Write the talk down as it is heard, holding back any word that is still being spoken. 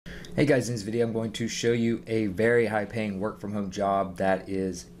Hey guys, in this video I'm going to show you a very high paying work from home job that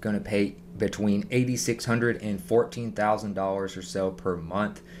is going to pay between $8,600 and $14,000 or so per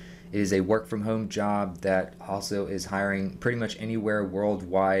month. It is a work from home job that also is hiring pretty much anywhere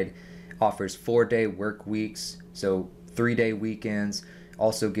worldwide, offers 4-day work weeks, so 3-day weekends,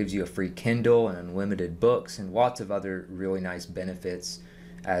 also gives you a free Kindle and unlimited books and lots of other really nice benefits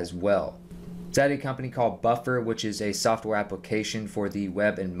as well. It's at a company called Buffer, which is a software application for the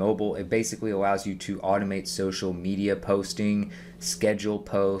web and mobile. It basically allows you to automate social media posting, schedule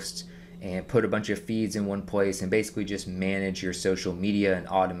posts, and put a bunch of feeds in one place and basically just manage your social media and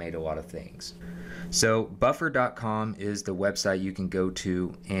automate a lot of things. So buffer.com is the website you can go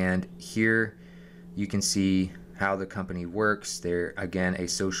to, and here you can see how the company works. They're, again, a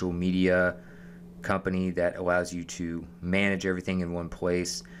social media company that allows you to manage everything in one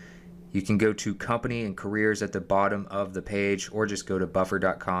place. You can go to company and careers at the bottom of the page, or just go to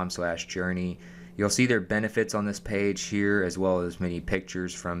buffer.com/journey. You'll see their benefits on this page here, as well as many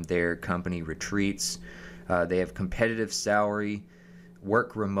pictures from their company retreats. They have competitive salary,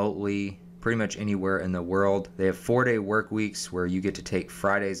 work remotely, pretty much anywhere in the world. They have 4-day work weeks where you get to take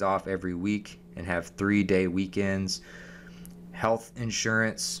Fridays off every week and have 3-day weekends. Health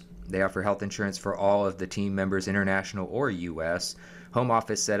insurance. They offer health insurance for all of the team members, international or US. Home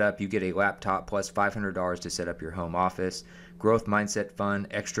office setup, you get a laptop plus $500 to set up your home office. Growth mindset fund,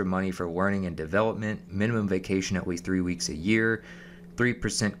 extra money for learning and development. Minimum vacation at least 3 weeks a year.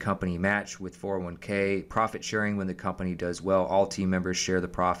 3% company match with 401k. Profit sharing when the company does well. All team members share the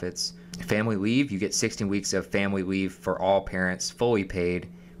profits. Family leave, you get 16 weeks of family leave for all parents, fully paid.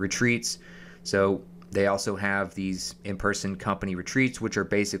 Retreats, so they also have these in-person company retreats, which are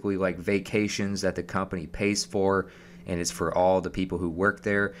basically like vacations that the company pays for, and it's for all the people who work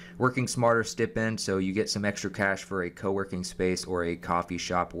there. Working smarter stipend, so you get some extra cash for a co-working space or a coffee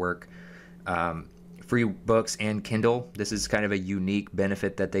shop work. Free books and Kindle. This is kind of a unique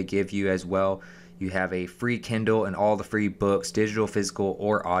benefit that they give you as well. You have a free Kindle and all the free books, digital, physical,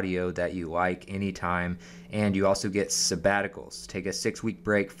 or audio that you like anytime. And you also get sabbaticals. Take a 6-week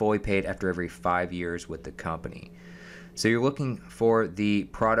break, fully paid after every 5 years with the company. So you're looking for the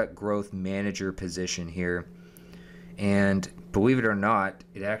product growth manager position here. And believe it or not,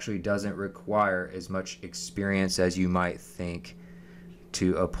 it actually doesn't require as much experience as you might think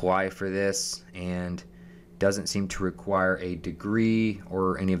to apply for this, and doesn't seem to require a degree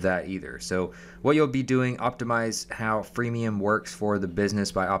or any of that either. So what you'll be doing, optimize how freemium works for the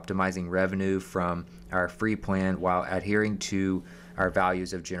business by optimizing revenue from our free plan while adhering to our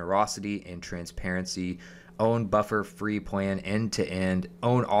values of generosity and transparency. Own Buffer free plan end to end.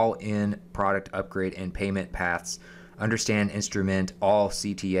 Own all-in product upgrade and payment paths. Understand, instrument all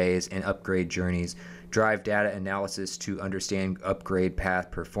CTAs and upgrade journeys. Drive data analysis to understand upgrade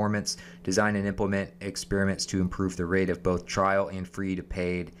path performance. Design and implement experiments to improve the rate of both trial and free to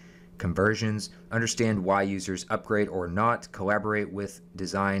paid conversions. Understand why users upgrade or not. Collaborate with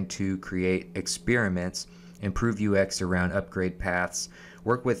design to create experiments. Improve UX around upgrade paths.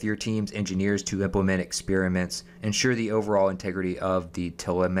 Work with your team's engineers to implement experiments. Ensure the overall integrity of the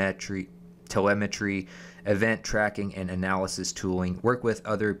telemetry, event tracking and analysis tooling. Work with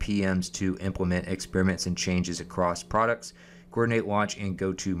other PMs to implement experiments and changes across products. Coordinate launch and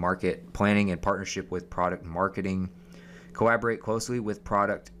go-to-market planning in partnership with product marketing. Collaborate closely with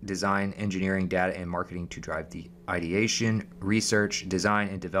product design, engineering, data, and marketing to drive the ideation, research, design,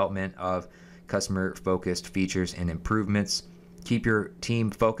 and development of customer-focused features and improvements. Keep your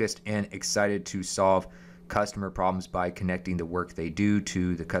team focused and excited to solve customer problems by connecting the work they do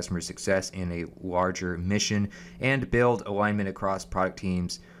to the customer success in a larger mission, and build alignment across product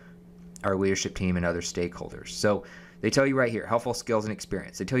teams, our leadership team, and other stakeholders. So they tell you right here, helpful skills and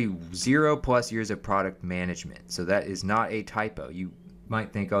experience. They tell you 0+ years of product management. So that is not a typo. You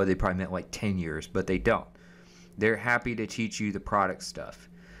might think, oh, they probably meant like 10 years, but they don't. They're happy to teach you the product stuff.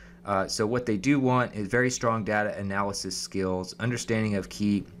 So what they do want is very strong data analysis skills, understanding of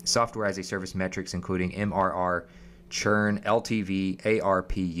key software as a service metrics, including MRR, churn, LTV,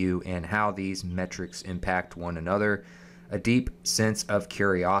 ARPU, and how these metrics impact one another, a deep sense of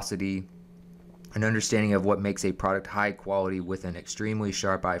curiosity, an understanding of what makes a product high quality with an extremely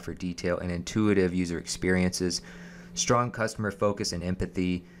sharp eye for detail and intuitive user experiences, strong customer focus and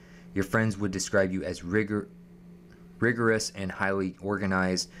empathy. Your friends would describe you as rigorous and highly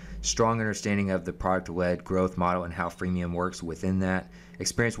organized, strong understanding of the product-led growth model and how freemium works within that,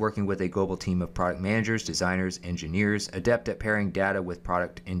 experience working with a global team of product managers, designers, engineers, adept at pairing data with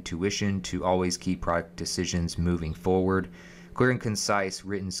product intuition to always keep product decisions moving forward, clear and concise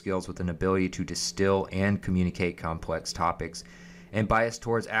written skills with an ability to distill and communicate complex topics, and biased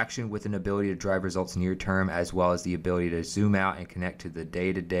towards action with an ability to drive results near term, as well as the ability to zoom out and connect to the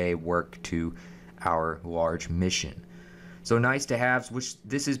day-to-day work to our large mission. So nice to have, which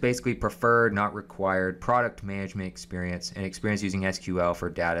this is basically preferred, not required, product management experience, and experience using SQL for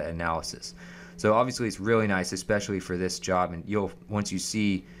data analysis. So obviously it's really nice, especially for this job, and you'll, once you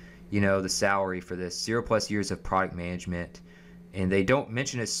see, the salary for this, 0+ years of product management, and they don't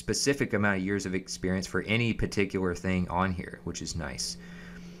mention a specific amount of years of experience for any particular thing on here, which is nice.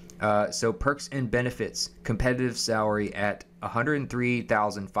 So perks and benefits, competitive salary at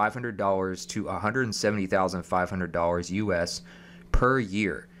 $103,500 to $170,500 US per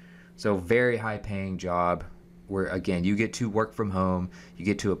year. So very high paying job where, again, you get to work from home, you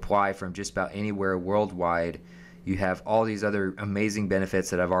get to apply from just about anywhere worldwide. You have all these other amazing benefits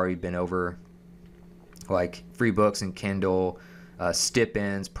that I've already been over, like free books and Kindle,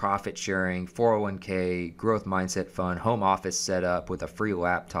 stipends, profit sharing, 401k, growth mindset fund, home office setup with a free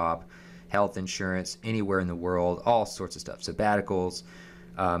laptop, health insurance anywhere in the world, all sorts of stuff, sabbaticals.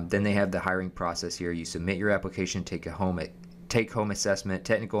 Then they have the hiring process here. You submit your application, take home assessment,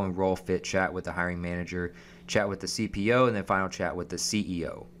 technical and role fit chat with the hiring manager, chat with the CPO, and then final chat with the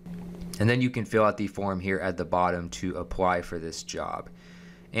CEO. And then you can fill out the form here at the bottom to apply for this job.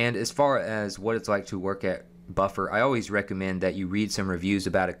 And as far as what it's like to work at Buffer, I always recommend that you read some reviews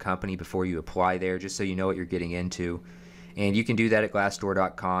about a company before you apply there, just so you know what you're getting into. And you can do that at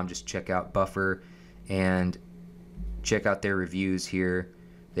glassdoor.com. Just check out Buffer and check out their reviews here.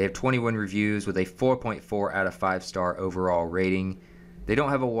 They have 21 reviews with a 4.4 out of 5-star overall rating. They don't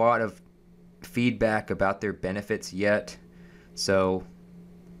have a lot of feedback about their benefits yet, so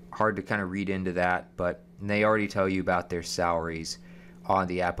hard to kind of read into that, but they already tell you about their salaries on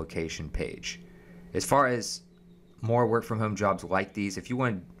the application page. As far as more work from home jobs like these, if you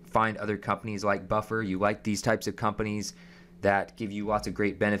want to find other companies like Buffer, you like these types of companies that give you lots of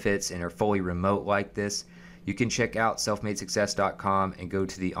great benefits and are fully remote like this, you can check out selfmadesuccess.com and go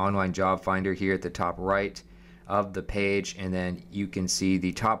to the online job finder here at the top right of the page, and then you can see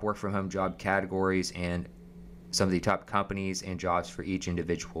the top work from home job categories and some of the top companies and jobs for each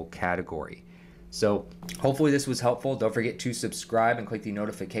individual category. So hopefully this was helpful. Don't forget to subscribe and click the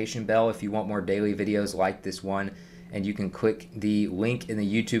notification bell if you want more daily videos like this one. And you can click the link in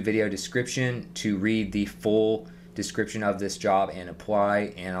the YouTube video description to read the full description of this job and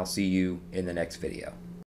apply. And I'll see you in the next video.